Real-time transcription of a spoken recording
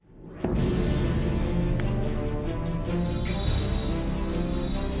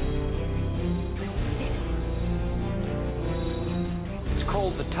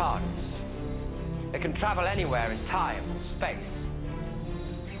can travel anywhere in time and space.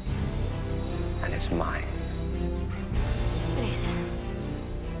 And it's mine. It is.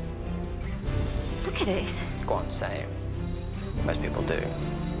 Look at it. Go on, say it. Most people do.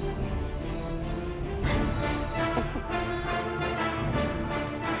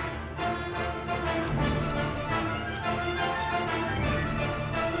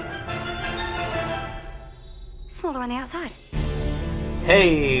 Smaller on the outside.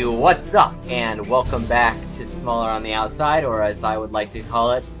 Hey, what's up? And welcome back to Smaller on the Outside, or as I would like to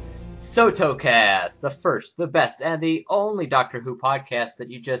call it, SotoCast, the first, the best, and the only Doctor Who podcast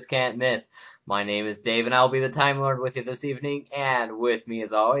that you just can't miss. My name is Dave, and I'll be the Time Lord with you this evening, and with me,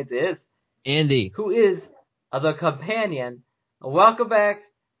 as always, is Andy, who is the companion. Welcome back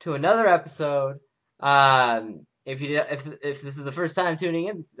to another episode. If this is the first time tuning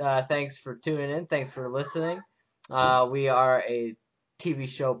in, thanks for tuning in. Thanks for listening. We are a TV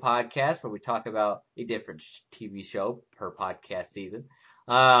show podcast where we talk about a different TV show per podcast season.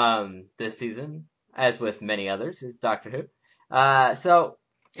 This season, as with many others, is Doctor Who.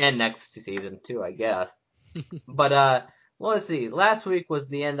 And next season too, I guess. But well, let's see. Last week was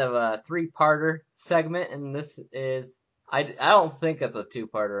the end of a 3-parter segment, and this is I don't think it's a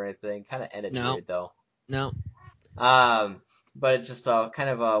 2-parter or anything. Kind of ended weird though. No. But it's just a kind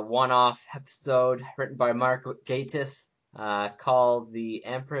of a one-off episode written by Mark Gatiss, called The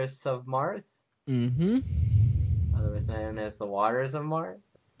Empress of Mars. Mm-hmm. Otherwise known as The Waters of Mars.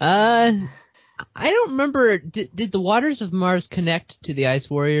 I don't remember. Did the Waters of Mars connect to the Ice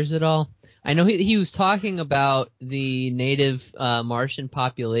Warriors at all? I know he was talking about the native Martian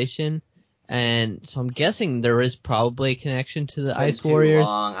population, and so I'm guessing there is probably a connection to the Ice Warriors.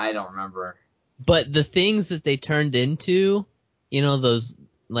 Too long. I don't remember. But the things that they turned into, you know, those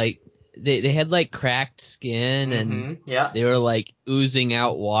like they had like cracked skin and they were like oozing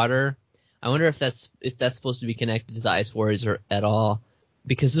out water. I wonder if that's supposed to be connected to the Ice Warriors at all,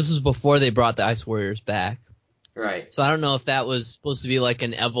 because this was before they brought the Ice Warriors back. Right. So I don't know if that was supposed to be like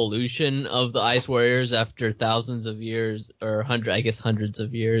an evolution of the Ice Warriors after thousands of years, or hundreds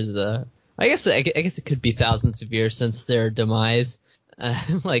of years. I guess it could be thousands of years since their demise.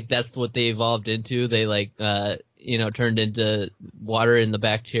 Like that's what they evolved into. They turned into water in the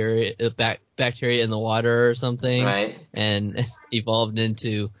bacteria in the water or something, right? And evolved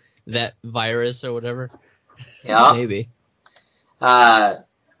into that virus or whatever. Yeah, maybe. I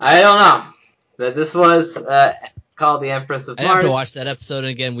don't know. But this was called The Empress of Mars. I have to watch that episode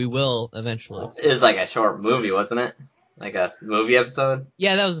again. We will eventually. It was like a short movie, wasn't it? Like a movie episode.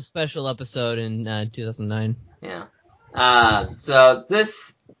 Yeah, that was a special episode in 2009. Yeah. So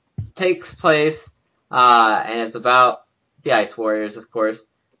this takes place, and it's about the Ice Warriors, of course.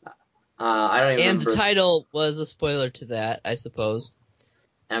 I don't even remember. And the title was a spoiler to that, I suppose.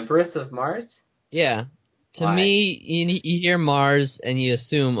 Empress of Mars? Yeah. To Why? me, you hear Mars and you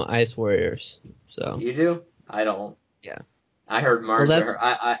assume Ice Warriors. So You do? I don't. Yeah. I heard Mars. Well,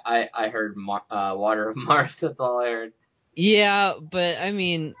 I heard Water of Mars. That's all I heard. Yeah, but I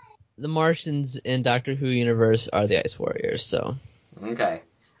mean, the Martians in Doctor Who universe are the Ice Warriors, so. Okay.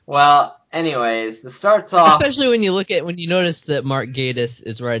 Well, anyways, this starts off. Especially when you notice that Mark Gatiss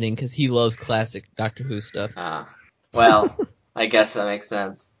is writing, because he loves classic Doctor Who stuff. Well, I guess that makes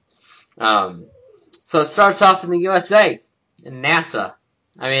sense. So it starts off in the USA, in NASA.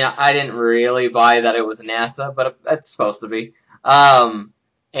 I mean, I didn't really buy that it was NASA, but it's supposed to be. And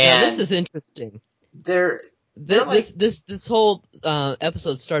now this is interesting. This whole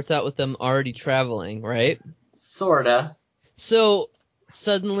episode starts out with them already traveling, right? Sorta. So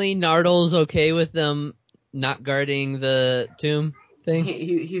suddenly Nardol's okay with them not guarding the tomb thing?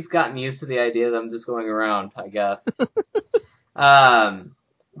 He's gotten used to the idea of them just going around, I guess.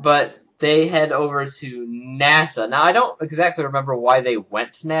 But they head over to NASA. Now, I don't exactly remember why they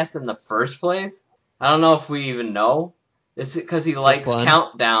went to NASA in the first place. I don't know if we even know. It's because he likes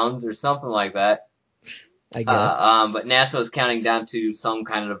countdowns or something like that. I guess. But NASA is counting down to some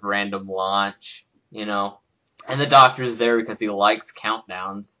kind of random launch, you know. And the Doctor's there because he likes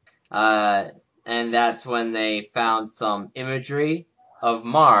countdowns. And that's when they found some imagery of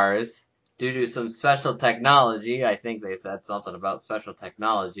Mars due to some special technology. I think they said something about special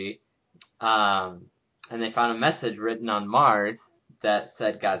technology. And they found a message written on Mars that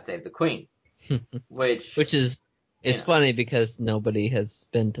said, "God save the Queen." Which is funny because nobody has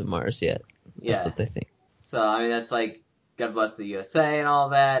been to Mars yet. That's what they think. So, I mean, that's like, God bless the USA and all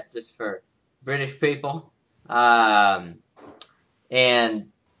that, just for British people. And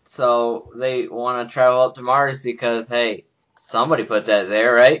so they want to travel up to Mars because, hey, somebody put that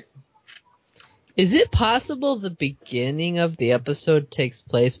there, right? Is it possible the beginning of the episode takes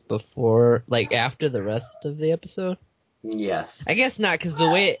place before, like, after the rest of the episode? Yes. I guess not, because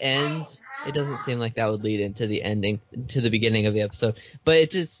the way it ends, it doesn't seem like that would lead into the ending, to the beginning of the episode. But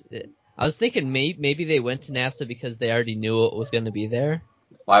it just, I was thinking maybe they went to NASA because they already knew what was going to be there.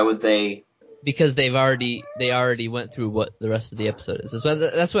 Why would they? Because they already went through what the rest of the episode is.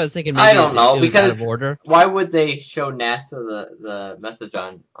 That's what I was thinking. Maybe I don't know, it was out because of order. why would they show NASA the message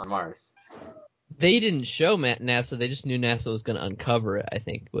on Mars? They didn't show NASA. They just knew NASA was going to uncover it. I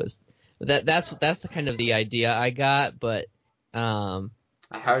think was that's the kind of the idea I got. But I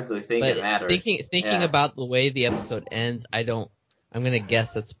hardly think it matters. Thinking about the way the episode ends, I'm going to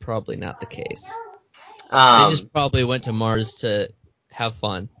guess that's probably not the case. They just probably went to Mars to have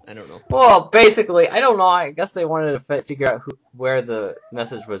fun. I don't know. Well, basically, I don't know. I guess they wanted to figure out where the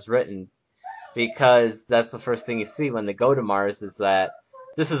message was written, because that's the first thing you see when they go to Mars, is that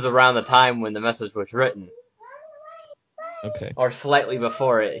this is around the time when the message was written. Okay. Or slightly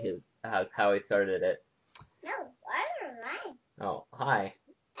before it is how he started it. No, I don't know. Oh, hi.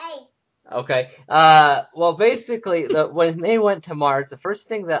 Hey. Okay. Well, basically, when they went to Mars, the first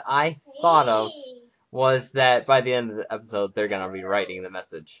thing that I thought of was that by the end of the episode, they're gonna be writing the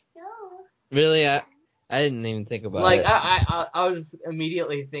message. No. Really, I didn't even think about Like, it. I was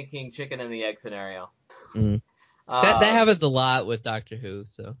immediately thinking chicken and the egg scenario. Mm. That happens a lot with Doctor Who,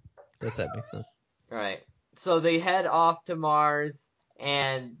 so I guess that makes sense. Right. So they head off to Mars,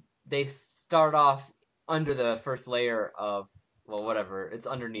 and they start off under the first layer of, well, whatever. It's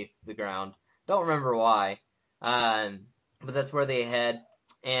underneath the ground. Don't remember why. But that's where they head.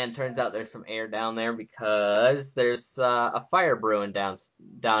 And turns out there's some air down there because there's a fire brewing down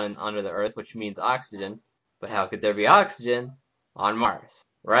under the Earth, which means oxygen. But how could there be oxygen on Mars?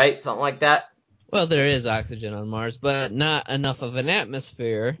 Right? Something like that? Well, there is oxygen on Mars, but not enough of an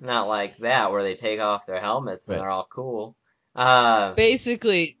atmosphere. Not like that, where they take off their helmets and Right. they're all cool.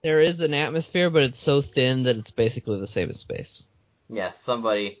 Basically, there is an atmosphere, but it's so thin that it's basically the same as space. Yes,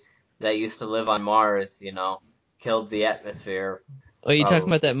 somebody that used to live on Mars, killed the atmosphere. Oh, you talking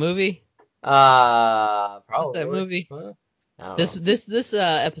about that movie? Probably. What's that movie? Huh? I don't know. This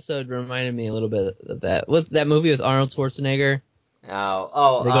episode reminded me a little bit of that. What that movie with Arnold Schwarzenegger?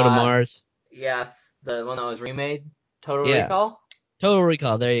 Oh, They go to Mars. Yes, the one that was remade? Total Yeah. Recall? Total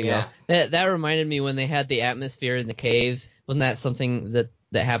Recall. There you Yeah. go. That reminded me when they had the atmosphere in the caves. Wasn't that something that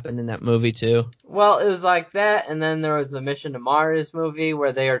happened in that movie too? Well, it was like that, and then there was the Mission to Mars movie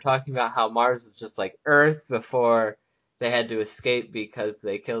where they are talking about how Mars was just like Earth before they had to escape because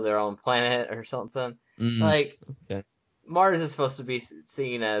they killed their own planet or something. Okay. Mars is supposed to be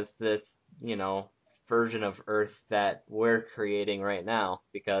seen as this, version of Earth that we're creating right now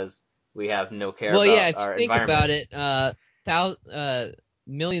because we have no care about if our you think environment. about it,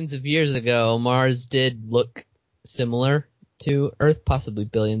 millions of years ago, Mars did look similar to Earth, possibly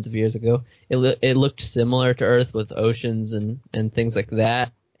billions of years ago. It looked similar to Earth with oceans and things like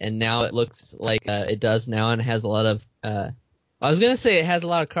that, and now it looks like it does now, and it has a lot of. I was gonna say it has a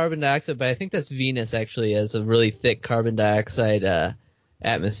lot of carbon dioxide, but I think that's Venus actually has a really thick carbon dioxide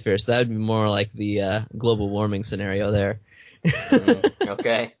atmosphere, so that would be more like the global warming scenario there.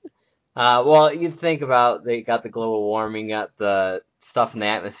 Okay. Well, you'd think about they got the global warming, got the stuff in the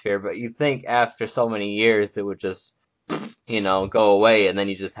atmosphere, but you'd think after so many years it would just, go away, and then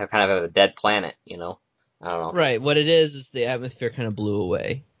you just have a dead planet, I don't know. Right. What it is the atmosphere kind of blew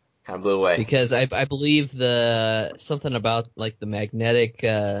away. Kind of blew away. Because I believe something about like the magnetic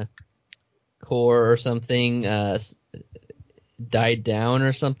core or something died down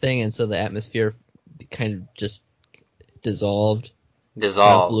or something, and so the atmosphere kind of just dissolved.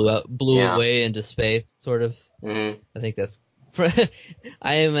 Blew away into space, sort of. Mm-hmm. I think that's.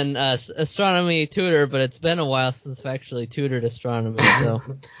 I am an astronomy tutor, but it's been a while since I've actually tutored astronomy. So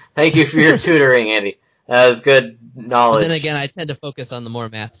thank you for your tutoring, Andy. That was good knowledge. But then again, I tend to focus on the more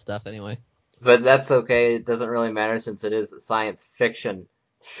math stuff anyway. But that's okay. It doesn't really matter since it is a science fiction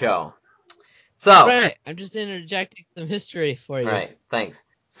show. So right, I'm just interjecting some history for you. Right, thanks.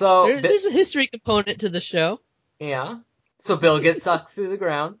 So there's a history component to the show. Yeah. So Bill gets sucked through the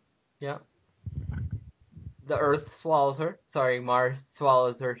ground. Yeah. The Earth swallows her. Sorry, Mars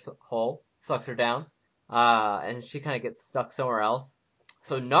swallows her whole, sucks her down, and she kind of gets stuck somewhere else.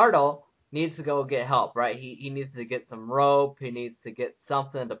 So Nardole needs to go get help, right? He needs to get some rope. He needs to get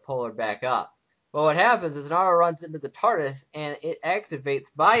something to pull her back up. But what happens is Nardole runs into the TARDIS, and it activates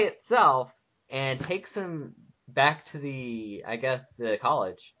by itself and takes him back to the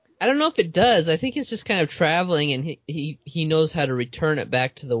college. I don't know if it does. I think it's just kind of traveling, and he knows how to return it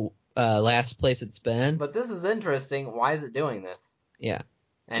back to the last place it's been. But this is interesting. Why is it doing this? Yeah.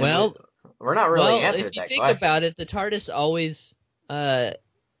 And We're not really Well, answering if you that think question. about it, the TARDIS always,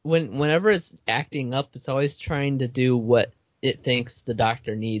 whenever it's acting up, it's always trying to do what it thinks the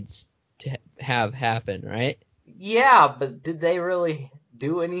Doctor needs to have happen, right? Yeah, but did they really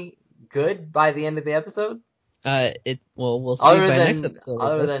do any good by the end of the episode? We'll see by next episode.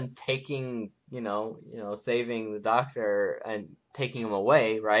 Other than taking, saving the Doctor and taking him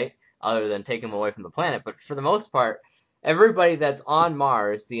away, right? Other than taking him away from the planet, but for the most part, everybody that's on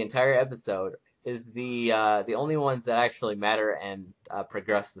Mars the entire episode is the only ones that actually matter and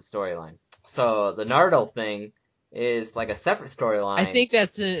progress the storyline. So the Nardole thing is like a separate storyline. I think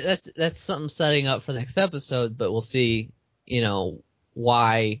that's something setting up for the next episode, but we'll see,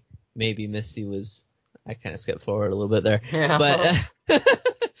 why maybe Misty was. I kind of skipped forward a little bit there, Yeah. But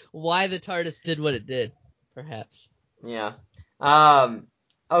why the TARDIS did what it did, perhaps. Yeah.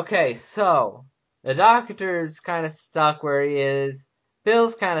 Okay, so the Doctor's kind of stuck where he is.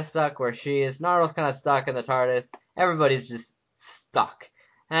 Bill's kind of stuck where she is. Nardole's kind of stuck in the TARDIS. Everybody's just stuck.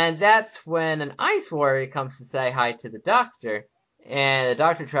 And that's when an Ice Warrior comes to say hi to the Doctor. And the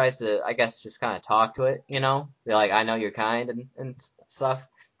Doctor tries to, I guess, just kind of talk to it, They're like, I know you're kind and stuff.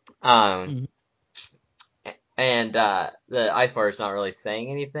 Mm-hmm. And the Ice Warrior's not really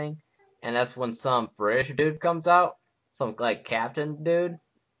saying anything. And that's when some British dude comes out. Some, like, captain dude.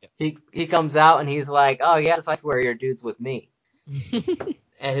 He comes out and he's like, oh, yeah, this Ice Warrior dude's with me.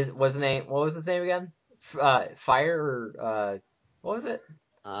 And what was his name again? Fire or, what was it?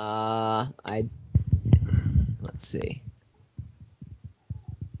 Let's see.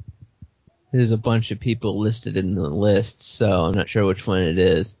 There's a bunch of people listed in the list, so I'm not sure which one it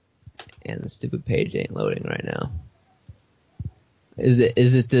is. And the stupid page ain't loading right now. Is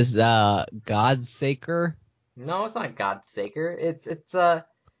it this Godsaker? No, it's not Godsaker. It's it's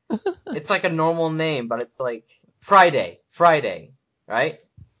like a normal name, but it's like Friday, right?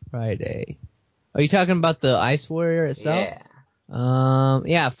 Friday. Are you talking about the Ice Warrior itself? Yeah.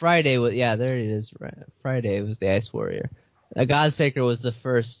 Yeah, Friday was, yeah, there it is. Friday was the Ice Warrior. Godsaker was the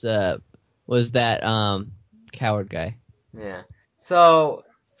first, was that, coward guy. Yeah. So,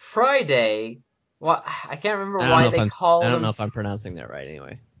 Friday, well, I can't remember why they called him. I don't know if I'm pronouncing that right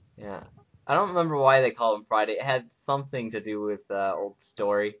anyway. Yeah. I don't remember why they called him Friday. It had something to do with old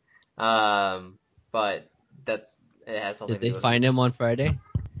story. But it has something to do with... Did they find him on Friday?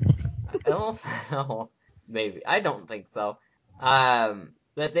 I don't know. Maybe. I don't think so.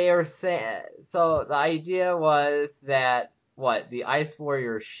 That they were saying... So, the idea was that, the Ice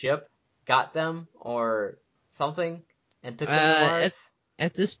Warrior ship got them, or something, and took them to Mars?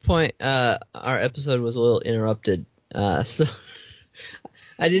 At this point, our episode was a little interrupted, so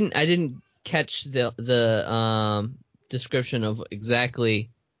I didn't catch the description of exactly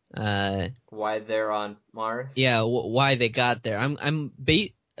why they're on Mars. Yeah, why they got there.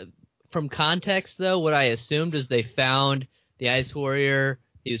 From context though, what I assumed is they found the Ice Warrior.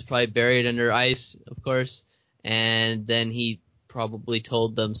 He was probably buried under ice, of course, and then he probably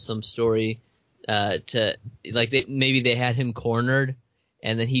told them some story maybe they had him cornered,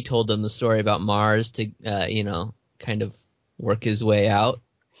 and then he told them the story about Mars to kind of work his way out.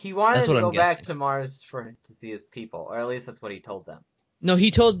 He wanted to go back to Mars to see his people, or at least that's what he told them. No,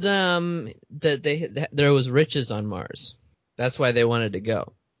 he told them that there was riches on Mars. That's why they wanted to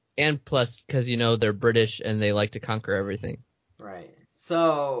go. And plus, because, they're British and they like to conquer everything. Right.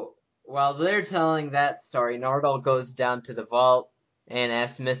 So, while they're telling that story, Nardole goes down to the vault and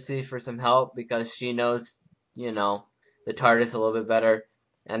asks Misty for some help because she knows, the TARDIS a little bit better.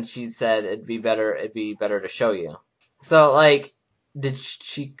 And she said it'd be better to show you. So, did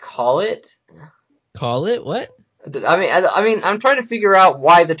she call it? Call it? What? I mean, I'm trying to figure out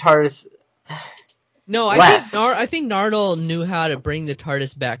why the TARDIS. No, I think Nardole knew how to bring the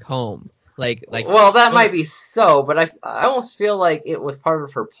TARDIS back home. Well, that might be so, but I almost feel like it was part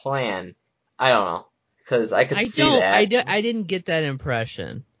of her plan. I don't know, because I could see that. I didn't get that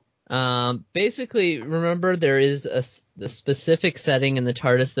impression. Basically, remember there is the specific setting in the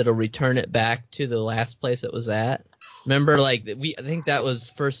TARDIS that'll return it back to the last place it was at. Remember, I think that was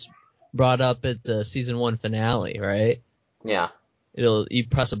first brought up at the season 1 finale, right? Yeah. You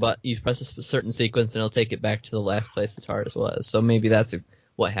press a certain sequence and it'll take it back to the last place the TARDIS was. So maybe that's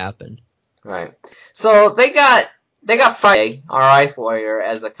what happened. Right. So they got Friday, our Ice Warrior,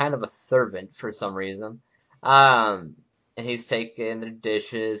 as a kind of a servant for some reason. And he's taking their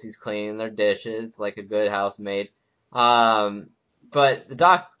dishes, he's cleaning their dishes like a good housemaid. But the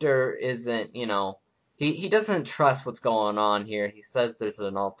Doctor isn't, he doesn't trust what's going on here. He says there's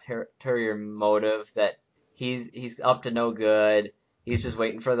an ulterior motive, that he's up to no good. He's just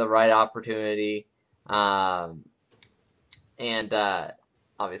waiting for the right opportunity. And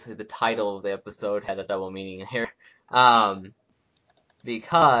obviously the title of the episode had a double meaning here.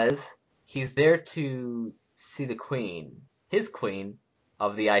 Because he's there to see the queen, his queen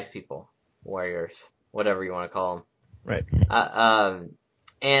of the Ice People, warriors, whatever you want to call them. Right.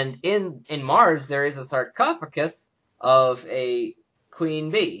 And in Mars there is a sarcophagus of a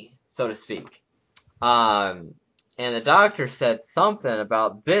queen bee, so to speak. And the doctor said something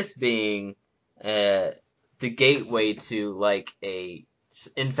about this being the gateway to like a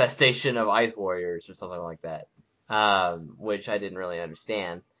infestation of ice warriors or something like that. Which I didn't really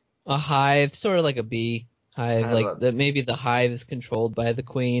understand. A hive, sort of like a bee hive, Kind of like maybe the hive is controlled by the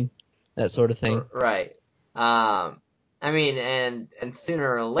queen, that sort of thing. Right. I mean, and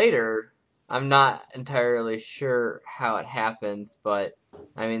sooner or later, I'm not entirely sure how it happens, but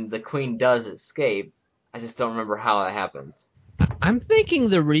I mean, the queen does escape. I just don't remember how it happens. I'm thinking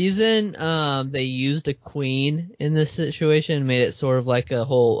the reason they used a queen in this situation, made it sort of like a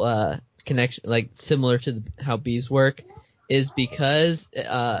whole connection, like similar to how bees work, is because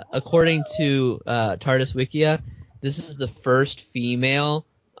according to TARDIS Wikia, this is the first female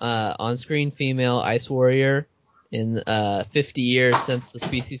on-screen female ice warrior in 50 years since the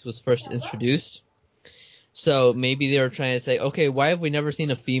species was first introduced. So maybe they were trying to say, okay, why have we never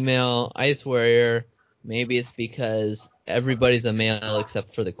seen a female ice warrior? Maybe it's because everybody's a male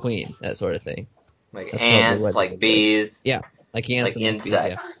except for the queen, that sort of thing. Like That's ants, like bees. Yeah, like ants like and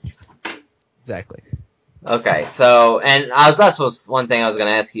insects. bees, yeah. Exactly. Okay, so, and that's was one thing I was going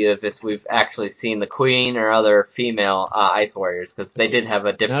to ask you, if we've actually seen the queen or other female ice warriors, because they did have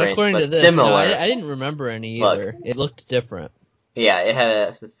a Not different, according but to this. similar. No, I didn't remember any look. either. It looked different. Yeah, it had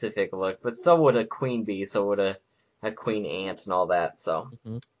a specific look, but so would a queen bee, so would a queen ant and all that, so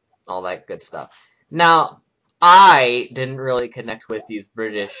all that good stuff. Now, I didn't really connect with these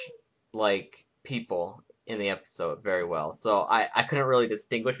British, like, people in the episode very well, so I couldn't really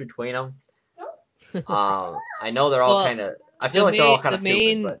distinguish between them. I know they're all kind of, I feel like they're all kind of stupid,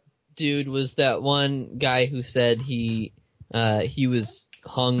 main but dude was that one guy who said he was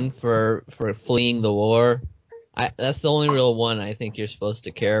hung for fleeing the war. That's the only real one I think you're supposed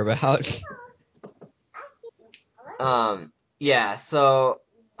to care about. Yeah, so,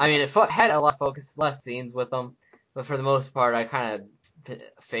 I mean, it had a lot of focus, less scenes with them, but for the most part, I kind of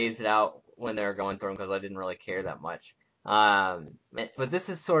phased it out when they were going through them because I didn't really care that much. But this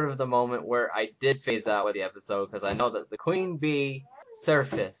is sort of the moment where I did phase out with the episode because I know that the Queen Bee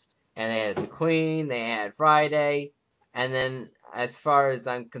surfaced, and they had the Queen, they had Friday, and then as far as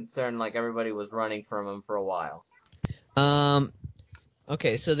I'm concerned, like everybody was running from him for a while.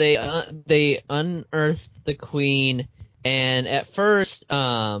 Okay, so they unearthed the Queen, and at first,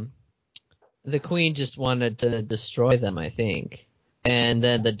 the Queen just wanted to destroy them, I think, and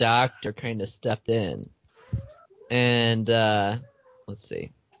then the Doctor kind of stepped in, and let's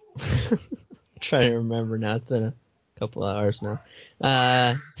see, I'm trying to remember now. It's been a couple of hours now.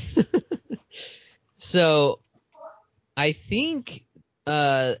 So I think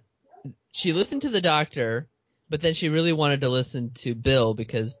she listened to the Doctor. But then she really wanted to listen to Bill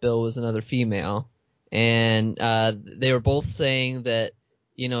because Bill was another female, and they were both saying that,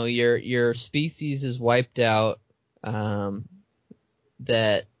 you know, your species is wiped out.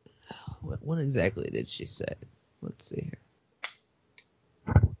 That what exactly did she say? Let's see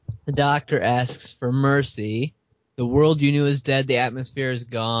here. The Doctor asks for mercy. The world you knew is dead. The atmosphere is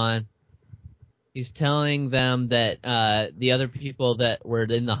gone. He's telling them that the other people that were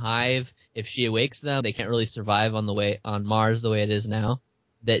in the hive, if she awakes them, they can't really survive on Mars the way it is now.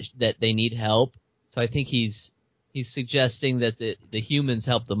 That they need help. So I think he's suggesting that the humans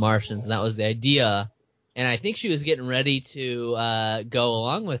help the Martians, and that was the idea. And I think she was getting ready to go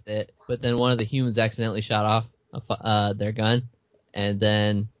along with it, but then one of the humans accidentally shot off their gun, and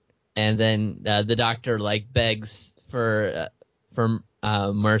then the Doctor like begs for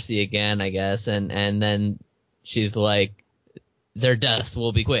mercy again, I guess, and then she's like, their deaths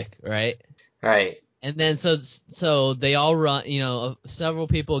will be quick, right? Right. And then so they all run, you know, several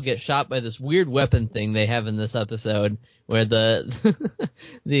people get shot by this weird weapon thing they have in this episode where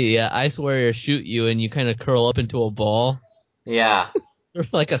the ice warriors shoot you and you kind of curl up into a ball. Yeah. Sort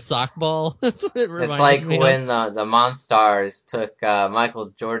of like a sock ball. That's what it reminded It's like me when of. the Monstars took Michael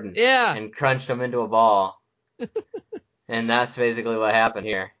Jordan and crunched him into a ball. And that's basically what happened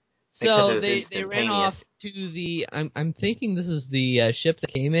here. So they ran off to the. I'm thinking this is the ship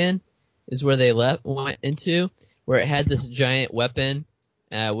that came in, is where they went into, where it had this giant weapon,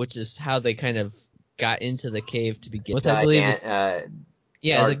 which is how they kind of got into the cave to begin with. I believe.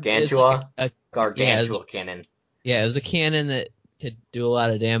 Gargantua. Gargantua cannon. Yeah, it was a cannon that could do a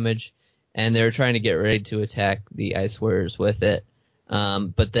lot of damage, and they were trying to get ready to attack the Ice Warriors with it.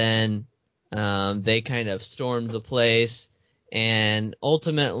 But then they kind of stormed the place, and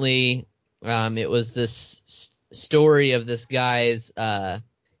ultimately it was this story of this guy's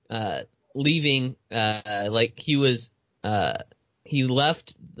leaving. Like he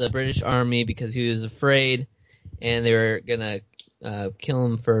left the British Army because he was afraid, and they were gonna kill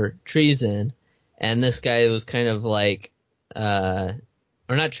him for treason. And this guy was kind of like, or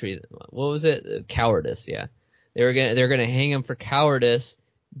not treason. What was it? Cowardice. Yeah, they were gonna hang him for cowardice.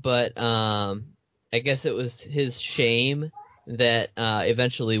 But I guess it was his shame that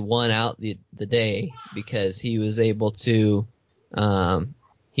eventually won out the day, because he was able to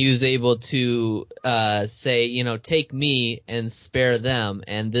say, you know, take me and spare them.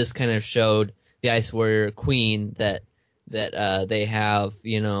 And this kind of showed the Ice Warrior Queen that they have,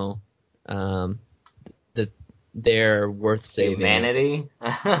 you know, that they're worth saving. Humanity?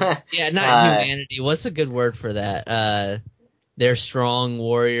 Yeah, not humanity. What's a good word for that? They're strong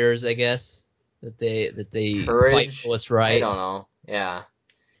warriors, I guess. That they Courage? fight for what's right. I don't know. Yeah.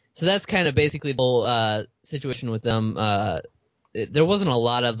 So that's kind of basically the whole situation with them. There wasn't a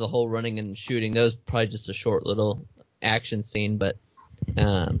lot of the whole running and shooting. That was probably just a short little action scene, but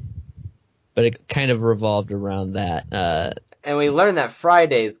it kind of revolved around that. And we learned that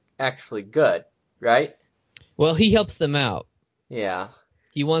Friday's actually good, right? Well, he helps them out. Yeah.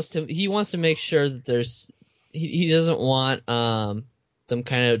 He wants to make sure that there's. He doesn't want them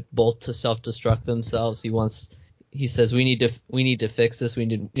kind of both to self-destruct themselves. He says we need to fix this. We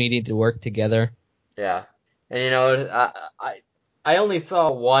need to work together. Yeah. And you know, I only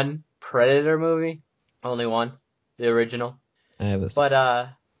saw one Predator movie, only one, the original. But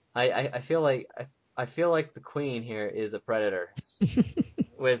I feel like the Queen here is a predator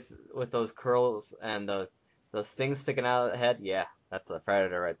with those curls and those things sticking out of the head. Yeah, that's the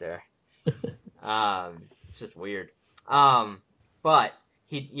predator right there. It's just weird. But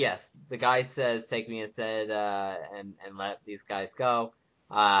the guy says, "Take me instead, and let these guys go."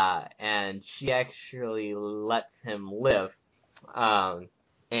 And she actually lets him live,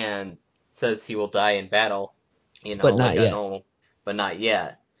 and says he will die in battle. You know, but not like yet. normal, but not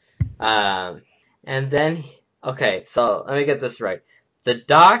yet. And then, okay, so let me get this right. The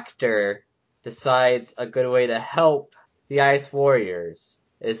Doctor decides a good way to help the Ice Warriors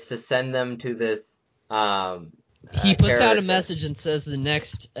is to send them to this. He puts out a message and says the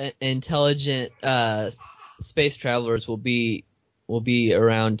next intelligent space travelers will be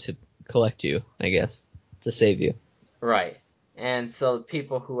around to collect you, I guess, to save you. Right. And so the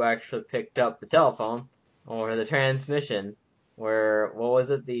people who actually picked up the telephone or the transmission were, what was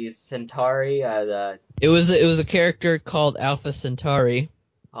it, the Centauri? It was a character called Alpha Centauri.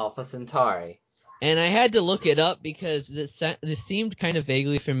 Alpha Centauri. And I had to look it up because this seemed kind of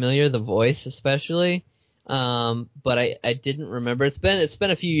vaguely familiar, the voice especially. But I didn't remember. It's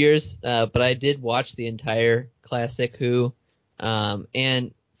been a few years, but I did watch the entire classic Who.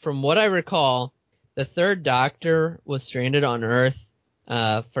 And from what I recall, the third Doctor was stranded on Earth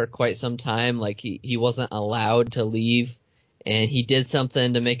for quite some time. Like he wasn't allowed to leave, and he did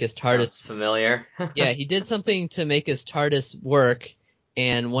something to make his TARDIS. Sounds familiar. Yeah, he did something to make his TARDIS work,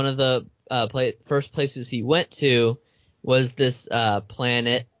 and one of the first places he went to was this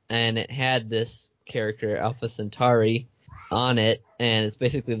planet, and it had this character, Alpha Centauri, on it, and it's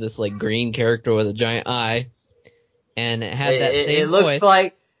basically this like green character with a giant eye, and it had that same voice. It looks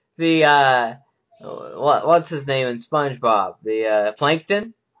like the what's his name in SpongeBob? The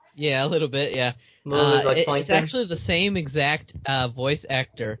Plankton? Yeah, a little bit, yeah. A little bit like It's Plankton? actually the same exact voice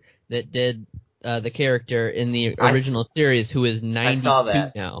actor that did the character in the original series, who is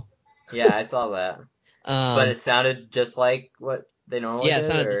 92 now. Yeah, I saw that. But it sounded just like what they normally did? Yeah, it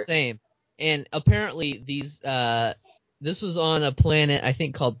sounded the same. And apparently this was on a planet, I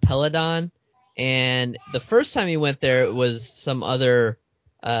think, called Peladon. And the first time he went there, it was some other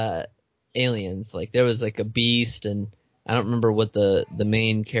aliens. Like, there was like a beast, and I don't remember what the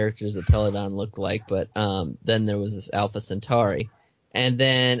main characters of Peladon looked like, but then there was this Alpha Centauri. And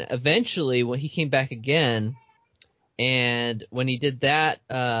then eventually, when he came back again, and when he did that,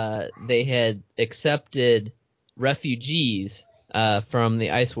 they had accepted refugees from the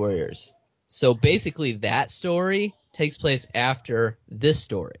Ice Warriors. So basically, that story takes place after this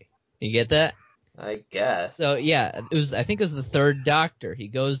story. You get that? I guess. So yeah, I think it was the third Doctor. He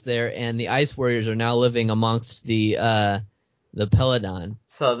goes there, and the Ice Warriors are now living amongst the Peladon.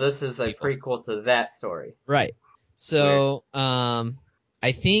 So this is a prequel to that story. Right. So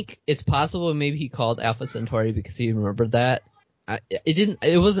I think it's possible maybe he called Alpha Centauri because he remembered that.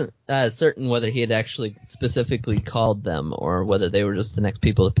 It wasn't certain whether he had actually specifically called them or whether they were just the next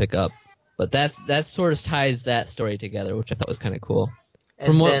people to pick up. But that sort of ties that story together, which I thought was kind of cool.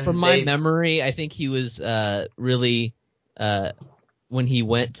 From my memory, I think he was really when he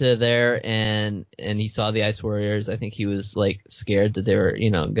went to there and he saw the Ice Warriors, I think he was like scared that they were,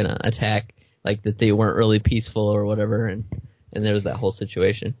 gonna attack, like that they weren't really peaceful or whatever, and there was that whole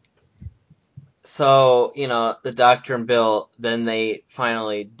situation. So, the Doctor and Bill, then they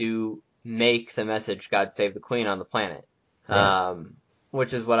finally do make the message "God Save the Queen" on the planet,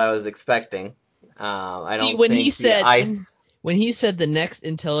 which is what I was expecting. I don't when think he said ice. When he said the next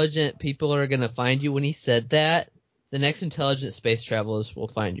intelligent people are gonna find you, when he said that, the next intelligent space travelers will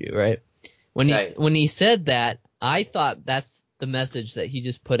find you, right? When he said that, I thought that's the message that he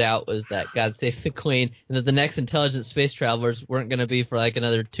just put out, was that God save the Queen, and that the next intelligent space travelers weren't gonna be for like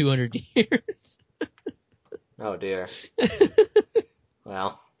another 200 years. Oh dear.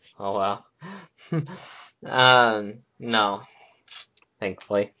 Well, oh well. No,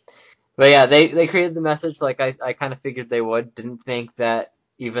 thankfully. But yeah, they created the message like I kind of figured they would. Didn't think that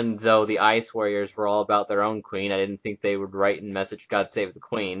even though the Ice Warriors were all about their own queen, I didn't think they would write in message "God Save the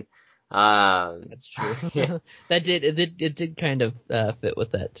Queen." That's true. Yeah. It did kind of fit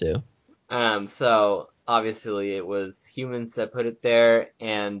with that too. So obviously it was humans that put it there,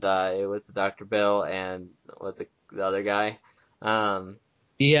 and it was the Dr. Bill and the other guy. The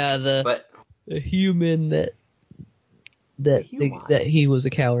human that he was a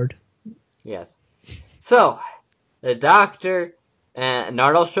coward. Yes. So the Doctor and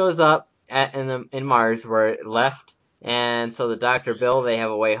Nardole shows up in Mars where it left, and so the Dr. Bill, they have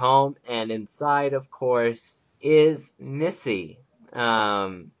a way home, and inside, of course, is Missy,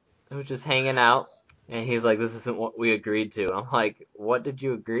 who's just hanging out. And he's like, "This isn't what we agreed to." I'm like, "What did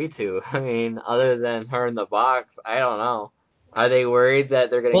you agree to?" I mean, other than her in the box, I don't know. Are they worried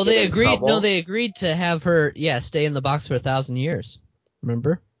that they're going to get in trouble? No, they agreed to have her, stay in the box for 1,000 years.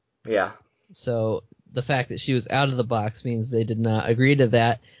 Remember? Yeah. So the fact that she was out of the box means they did not agree to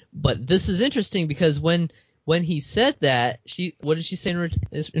that. But this is interesting because when he said that, what did she say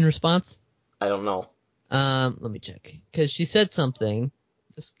in response? I don't know. Let me check. Because she said something.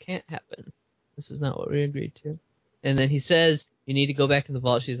 This can't happen. This is not what we agreed to. And then he says, "You need to go back to the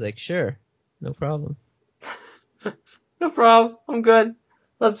vault." She's like, "Sure, no problem." No problem. I'm good.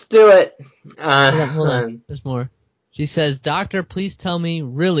 Let's do it. Hold on. There's more. She says, "Doctor, please tell me,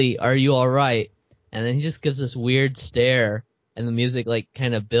 really, are you all right?" And then he just gives this weird stare, and the music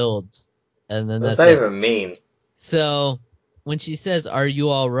kind of builds, and then that's not it. Even mean. So when she says, "Are you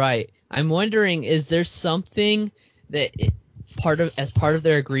all right?" I'm wondering, is there something that as part of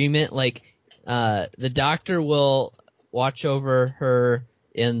their agreement, the Doctor will watch over her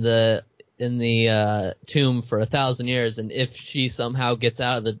in the tomb for 1,000 years, and if she somehow gets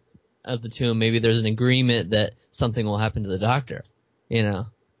out of the tomb, maybe there's an agreement that something will happen to the Doctor.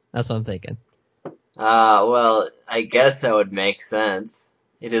 That's what I'm thinking. Well, I guess that would make sense.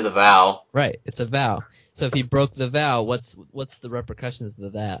 It is a vow. Right, it's a vow. So if he broke the vow, what's the repercussions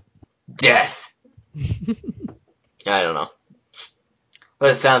of that? Death. I don't know.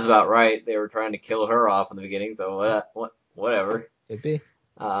 But it sounds about right. They were trying to kill her off in the beginning, so whatever. Could be.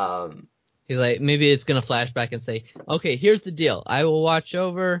 He's like, maybe it's gonna flash back and say, "Okay, here's the deal. I will watch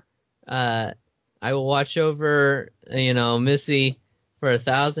over, Missy for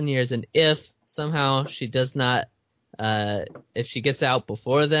 1,000 years, and if somehow she does not, if she gets out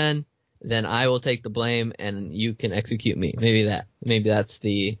before then I will take the blame, and you can execute me." Maybe that's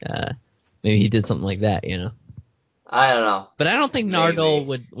the, maybe he did something like that, I don't know. But I don't think Nardole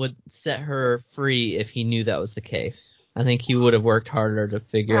would set her free if he knew that was the case. I think he would have worked harder to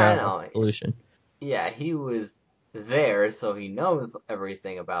figure out a solution. Yeah, he was there, so he knows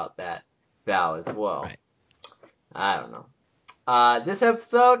everything about that vow as well. Right. I don't know. This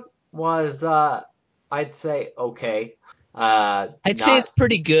episode was, I'd say, okay. I'd say it's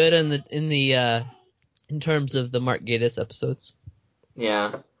pretty good in terms of the Mark Gatiss episodes.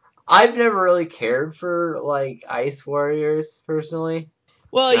 Yeah. I've never really cared for, Ice Warriors, personally.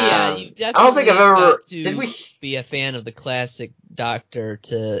 Well, yeah, you definitely I don't think I've ever... got to be a fan of the classic Doctor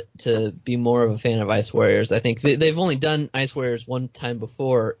to be more of a fan of Ice Warriors. I think they've only done Ice Warriors one time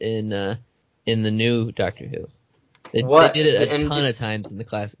before in the new Doctor Who. They did it a ton of times in the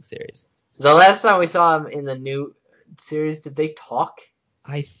classic series. The last time we saw them in the new series, did they talk?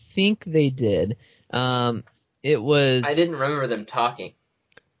 I think they did. It was... I didn't remember them talking.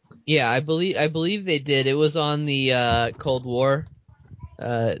 Yeah, I believe they did. It was on the Cold War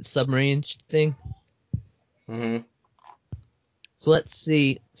submarine thing. Mm-hmm. So let's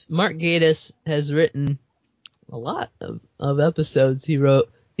see. Mark Gatiss has written a lot of episodes. He wrote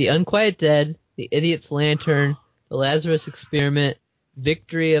The Unquiet Dead, The Idiot's Lantern, The Lazarus Experiment,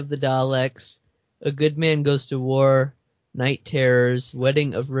 Victory of the Daleks, A Good Man Goes to War, Night Terrors,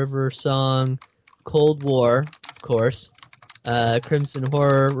 Wedding of River Song, Cold War, of course, Crimson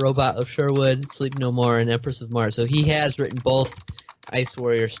Horror, Robot of Sherwood, Sleep No More, and Empress of Mars. So he has written both Ice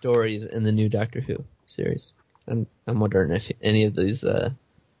Warrior stories in the new Doctor Who series. I'm wondering if any of these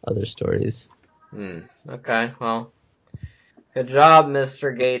other stories. Okay, well, good job,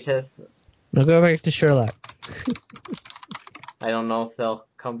 Mr. Gatiss. Now go back to Sherlock. I don't know if they'll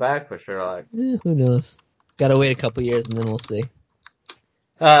come back with Sherlock. Who knows? Gotta wait a couple years and then we'll see.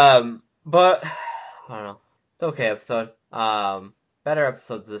 But I don't know. It's okay episode. Better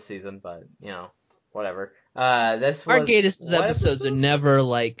episodes this season, but whatever. This Mark was Gatiss' what episodes are never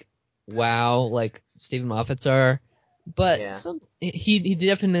like wow, like Stephen Moffat's are, but Yeah. he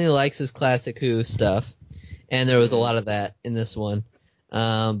definitely likes his classic Who stuff, and there was a lot of that in this one.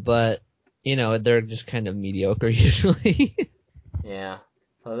 But they're just kind of mediocre usually. Yeah.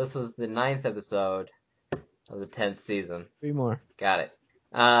 So this was the 9th episode of the 10th season. 3 more. Got it.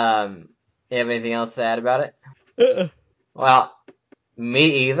 You have anything else to add about it? Well,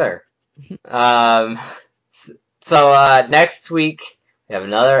 me either. So next week we have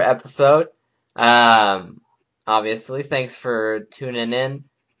another episode. Obviously, thanks for tuning in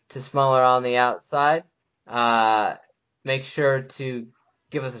to Smaller on the Outside. Make sure to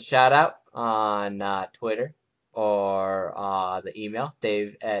give us a shout out on Twitter or the email,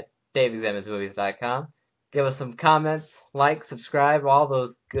 dave@daveexaminesmovies.com. Give us some comments, like, subscribe, all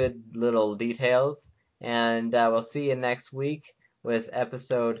those good little details. And we'll see you next week with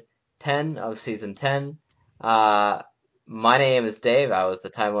episode 10 of season 10. My name is Dave. I was the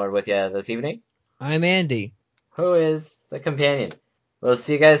Time Lord with you this evening. I'm Andy. Who is the companion? We'll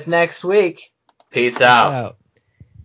see you guys next week. Peace out.